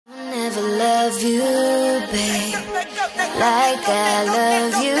love you, babe. Like I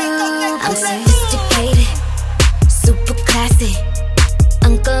love you. I'm sophisticated, super classy.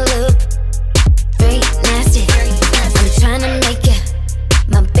 Uncle Luke, very nasty. I'm tryna make you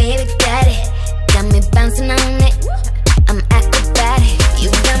my baby daddy. Got me bouncing on it, I'm acrobatic. You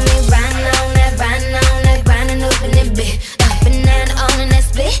got me riding on that, grinding open it bit. Up and down on in that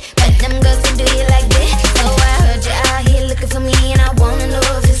split. But them girls can do you like this. So I heard you out here looking for me, and I wanna know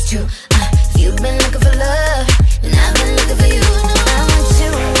if it's true. If you've been looking for love, and I've been looking for you. I want you,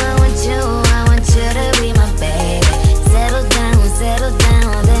 I want you, I want you to be my baby. Settle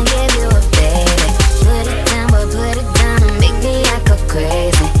down, then give you a baby. Put it down, but put it down and make me like a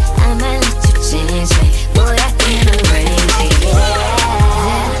crazy. I might let you change me, boy, I can arrange it. Yeah.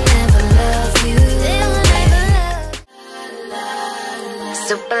 They'll never love you.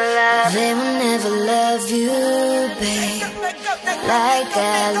 Superlove. They will never love you, babe. Like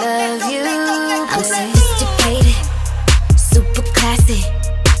I love you. I'm sophisticated, super classy.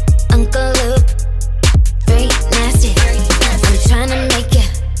 Uncle Luke, very nasty. I'm tryna make you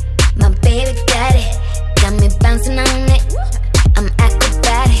my baby daddy. Got me bouncing on it, I'm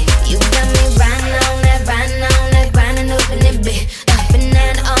acrobatic. You got me riding on that, grinding open it bit. Up and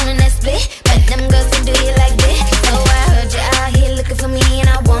down on in that split. But them girls can do you like this. So I heard you out here looking for me, and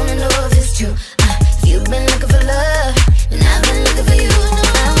I wanna know if it's true. If you've been looking for love, and I've been looking for you.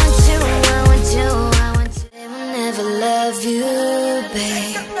 I want you, I want you, I want you. They will never love you,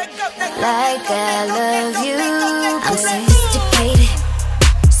 babe. Like I love you.